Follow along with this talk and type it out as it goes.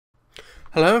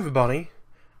Hello everybody,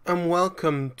 and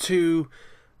welcome to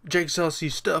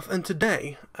JXLC Stuff, and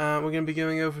today we're going to be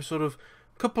going over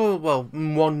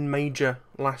one major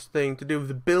last thing to do with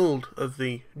the build of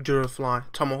the Durafly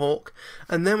Tomahawk,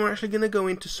 and then we're actually going to go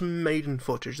into some Maiden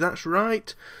footage. That's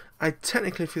right, I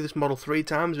technically flew this model 3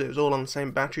 times, but it was all on the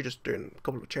same battery, just doing a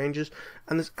couple of changes,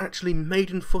 and there's actually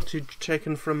Maiden footage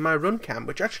taken from my run cam,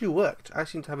 which actually worked. I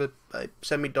seem to have a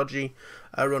semi-dodgy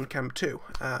run cam too.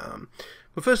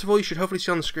 But first of all, you should hopefully see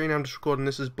on the screen, I'm just recording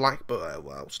this as black, but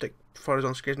I'll stick photos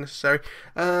on screen as necessary,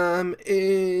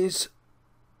 is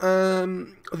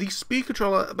the speed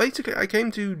controller. Basically, I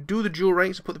came to do the dual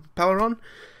rates and put the propeller on,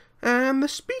 and the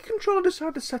speed controller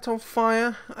decided to set on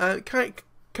fire, quite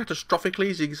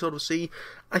catastrophically, as you can sort of see.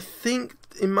 I think,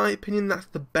 in my opinion, that's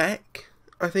the back,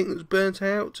 I think, that's burnt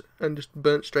out, and just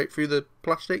burnt straight through the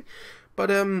plastic. But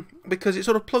because it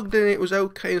sort of plugged in, it was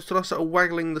okay, until I started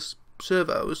waggling the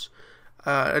servos.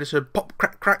 I just heard pop,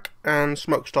 crack, crack, and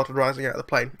smoke started rising out of the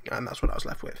plane, and that's what I was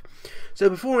left with.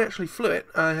 So before we actually flew it,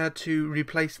 I had to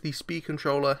replace the speed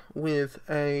controller with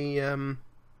a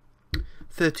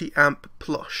 30 amp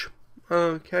plush.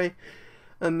 Okay,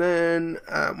 and then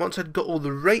once I'd got all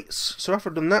the rates, so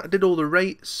after I'd done that, I did all the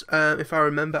rates. If I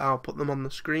remember, I'll put them on the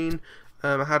screen.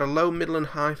 I had a low, middle, and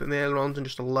high for the ailerons, and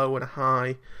just a low and a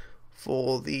high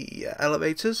for the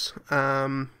elevators.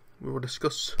 We will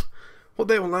discuss what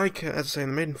they were like, as I say, in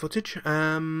the Maiden footage.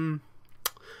 Yeah,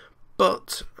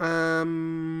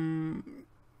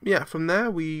 from there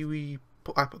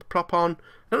I put the prop on.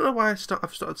 I don't know why I've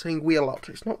started saying we a lot.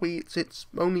 It's not we, it's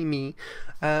only me.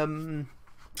 And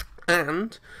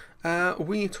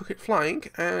we took it flying,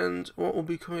 and what will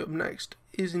be coming up next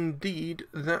is indeed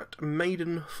that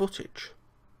Maiden footage.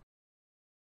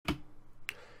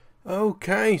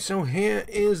 Okay, so here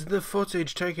is the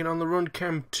footage taken on the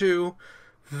Runcam 2.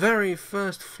 Very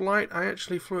first flight. I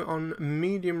actually flew it on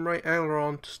medium rate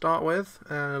aileron to start with,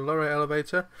 low rate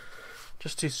elevator,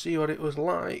 just to see what it was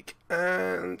like,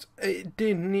 and it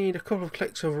did need a couple of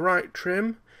clicks of right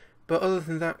trim, but other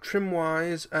than that, trim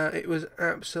wise, it was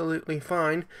absolutely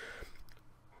fine.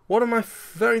 One of my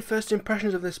very first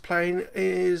impressions of this plane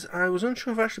is I was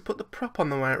unsure if I actually put the prop on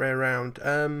the right way around.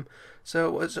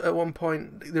 So at one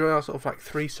point there are sort of like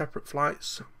 3 separate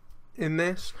flights in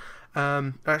this.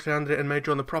 I actually landed it and made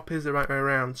sure the prop is the right way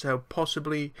around, so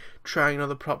possibly trying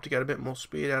another prop to get a bit more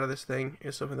speed out of this thing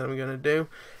is something that I'm going to do,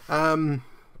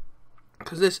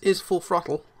 because this is full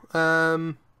throttle.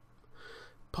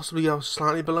 Possibly I was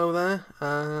slightly below there,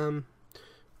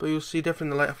 but you'll see definitely in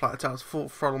the later flight attacks full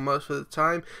throttle most of the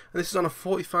time. And this is on a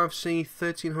 45C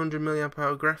 1300 mAh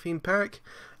graphene pack,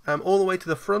 all the way to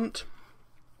the front.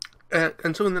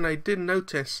 And something that I did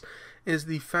notice is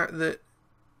the fact that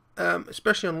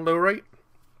especially on low rate,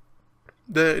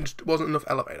 there just wasn't enough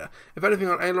elevator. If anything,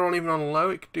 on aileron, even on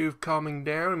low, it could do with calming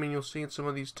down. I mean, you'll see in some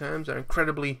of these terms they're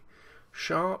incredibly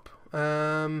sharp.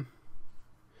 But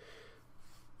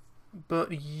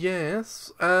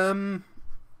yes,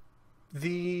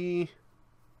 the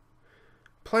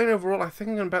plane overall, I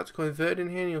think I'm about to go invert in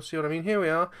here, and you'll see what I mean. Here we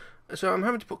are. So I'm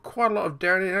having to put quite a lot of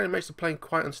down in it. It makes the plane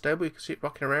quite unstable. You can see it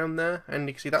rocking around there, and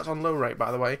you can see that's on low rate,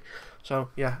 by the way. So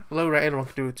yeah, low rate aileron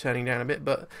can do with turning down a bit,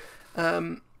 but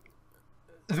the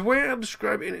way I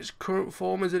describe it in its current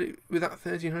form is that with that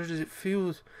 1300, is it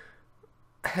feels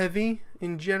heavy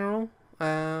in general.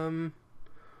 It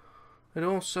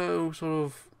also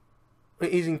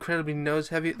it is incredibly nose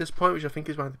heavy at this point, which I think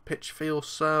is why the pitch feels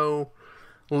so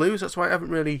loose. That's why I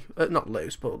haven't really, not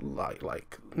loose, but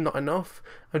like not enough.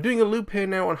 I'm doing a loop here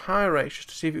now on high rates just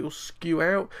to see if it will skew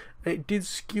out, and it did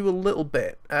skew a little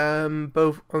bit,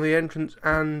 both on the entrance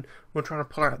and when trying to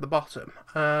pull out at the bottom.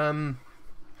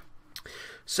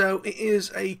 So it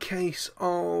is a case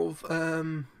of,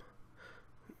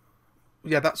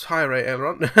 yeah, that's high rate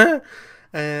aileron.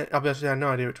 Obviously I had no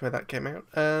idea which way that came out.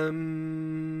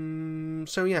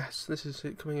 So yes, this is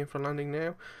it coming in for landing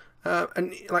now.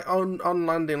 And like on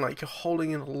landing, like you're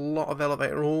holding in a lot of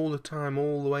elevator all the time,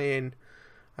 all the way in.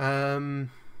 And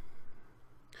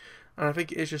I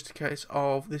think it is just a case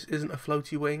of this isn't a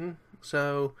floaty wing,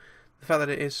 so the fact that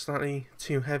it is slightly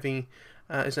too heavy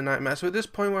is a nightmare. So at this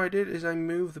point, what I did is I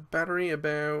moved the battery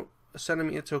about a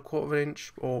centimetre to a quarter of an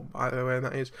inch, or either way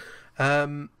that is,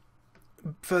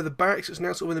 further back, so it's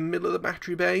now sort of in the middle of the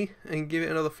battery bay, and give it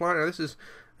another flight. Now this is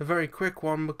a very quick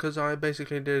one because I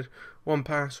basically did one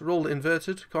pass, rolled it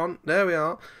inverted, there we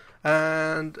are,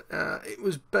 and it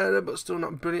was better but still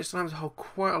not brilliant. Still having to hold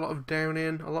quite a lot of down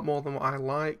in, a lot more than what I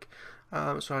like.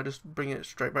 So I just bring it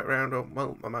straight back round, or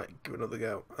well, I might give it another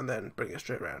go and then bring it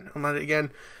straight round and land it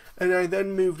again. And I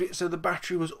then moved it so the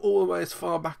battery was all the way as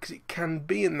far back as it can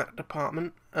be in that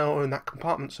department, or in that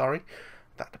compartment, sorry.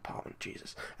 That department,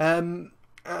 Jesus. And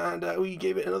we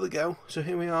gave it another go, so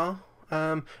here we are.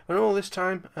 And all this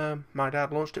time, my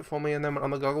dad launched it for me and then went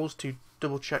on the goggles to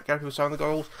double check everything was on the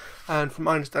goggles. And from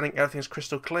my understanding, everything's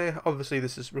crystal clear. Obviously,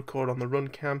 this is recorded on the run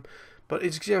cam, but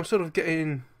it's, I'm sort of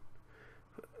getting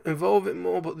involved in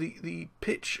more. But the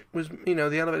pitch was, the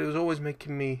elevator was always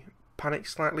making me panic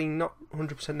slightly, not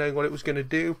 100% knowing what it was going to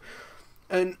do.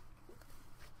 And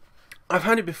I've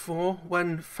had it before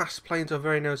when fast planes are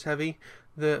very nose heavy.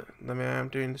 I'm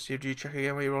doing the CFG check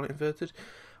again where you roll it inverted.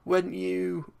 When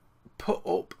you put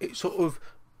up, it sort of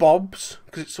bobs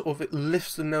because it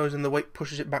lifts the nose and the weight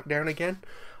pushes it back down again.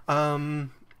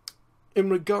 In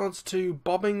regards to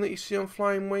bobbing that you see on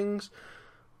flying wings,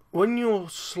 when you're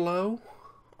slow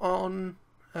on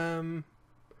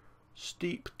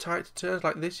steep tight turns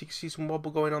like this, you can see some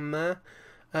wobble going on there.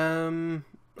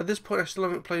 At this point I still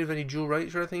haven't played with any dual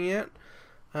rates or anything yet.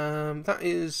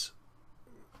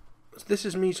 This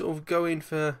is me sort of going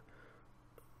for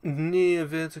near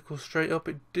vertical straight up.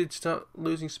 It did start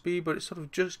losing speed, but it sort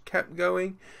of just kept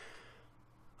going.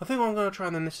 I think what I'm going to try,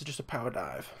 and then this is just a power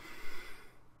dive.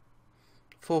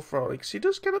 Full throttle, because he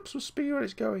does get up some speed when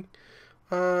it's going.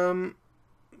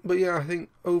 But yeah, I think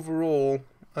overall,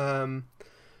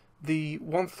 the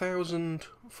 1000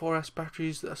 4S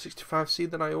batteries that are 65C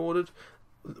that I ordered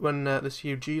when this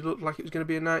CUG looked like it was going to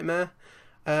be a nightmare.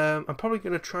 I'm probably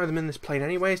going to try them in this plane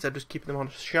anyway, instead of just keeping them on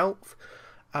a shelf,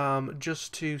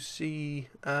 just to see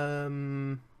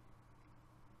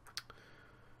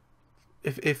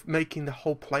if making the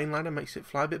whole plane ladder makes it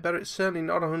fly a bit better. It's certainly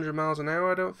not 100 miles an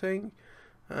hour, I don't think.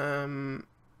 So I'm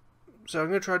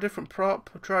going to try a different prop,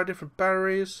 try different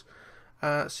batteries,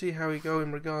 see how we go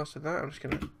in regards to that. I'm just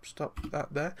going to stop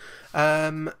that there.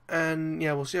 And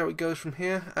yeah, we'll see how it goes from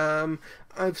here.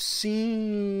 I've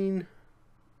seen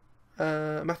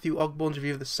Matthew Ogborn's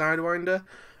review of the Sidewinder.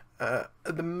 At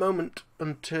the moment,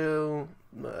 until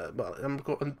well, I'm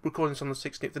recording this on the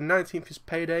 16th. The 19th is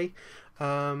payday,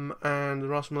 and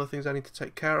there are some other things I need to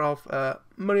take care of.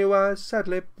 Money-wise,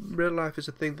 sadly, real life is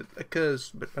a thing that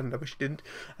occurs, but I wish it didn't.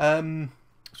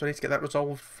 So I need to get that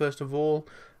resolved first of all.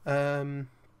 I'm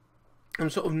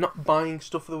sort of not buying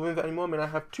stuff for the Wimvet anymore. I mean, I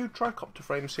have 2 tricopter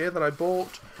frames here that I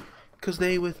bought because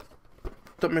they were,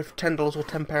 don't know if $10 or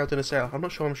 £10 in a sale. I'm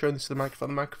not sure I'm showing this to the microphone.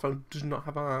 The microphone does not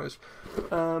have eyes.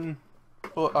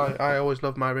 But I always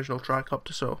loved my original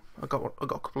tricopter, so I got a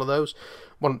couple of those.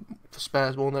 One for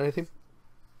spares more than anything.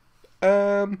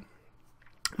 But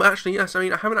actually, yes, I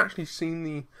mean, I haven't actually seen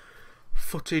the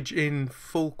footage in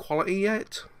full quality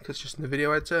yet, because just in the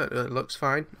video editor it looks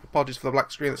fine. Apologies for the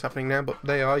black screen that's happening now, but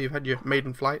they are. You've had your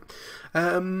maiden flight,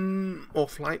 or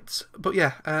flights. But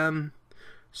yeah,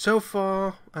 so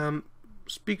far,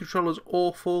 speed controller's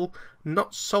awful.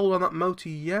 Not sold on that motor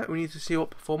yet. We need to see what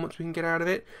performance we can get out of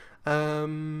it.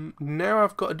 Now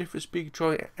I've got a different speed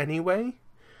controller anyway.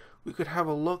 We could have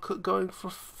a look at going for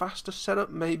a faster setup.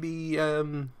 Maybe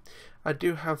I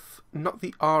do have not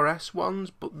the RS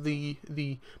ones, but the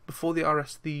before the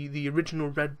RS, the original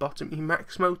red bottom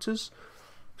Emax motors.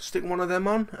 Stick one of them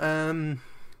on.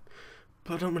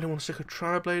 But I don't really want to stick a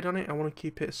tri-blade on it. I want to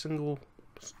keep it a single.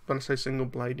 When I say single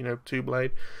blade,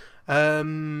 2-blade.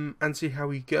 And see how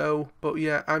we go. But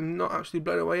yeah, I'm not actually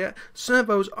blown away yet.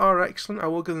 Servos are excellent, I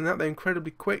will give them that. They're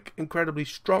incredibly quick, incredibly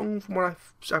strong from what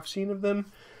I've seen of them.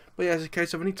 But yeah, as a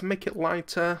case of I need to make it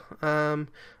lighter, and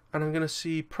I'm going to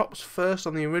see props first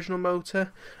on the original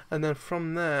motor, and then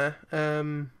from there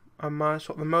I might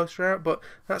swap the motor out. But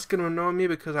that's going to annoy me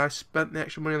because I spent the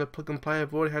extra money on the plug and play.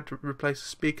 I've already had to replace the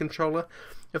speed controller.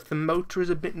 If the motor is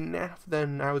a bit naff,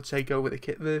 then I would say go with the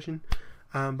kit version.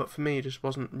 But for me, it just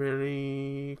wasn't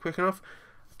really quick enough.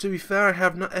 To be fair, I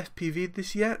have not FPV'd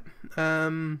this yet. I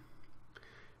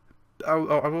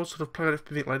was sort of planning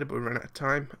FPV later, but we ran out of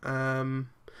time.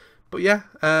 But yeah,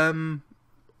 not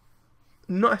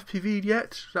FPV'd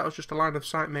yet. That was just a line of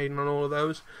sight Maiden on all of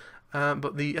those.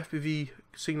 But the FPV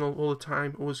signal all the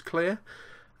time was clear.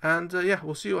 And yeah,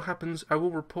 we'll see what happens. I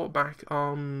will report back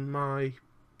on my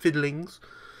fiddlings.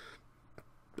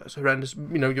 That's horrendous,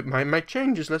 my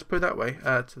changes, let's put it that way,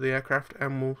 to the aircraft,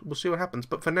 and we'll see what happens.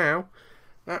 But for now,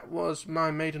 that was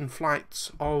my maiden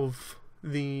flights of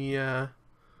the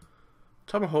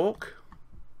Tomahawk.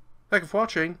 Thank you for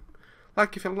watching.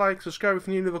 Like if you like, subscribe if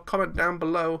you're new, leave a comment down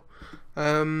below.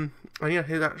 And yeah,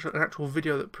 here's an actual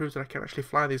video that proves that I can actually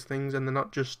fly these things and they're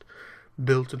not just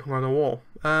built and hung on a wall.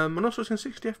 And also it's in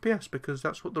 60 FPS because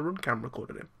that's what the run cam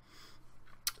recorded in.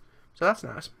 So that's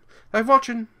nice. Thanks for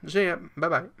watching. See ya. Bye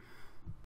bye.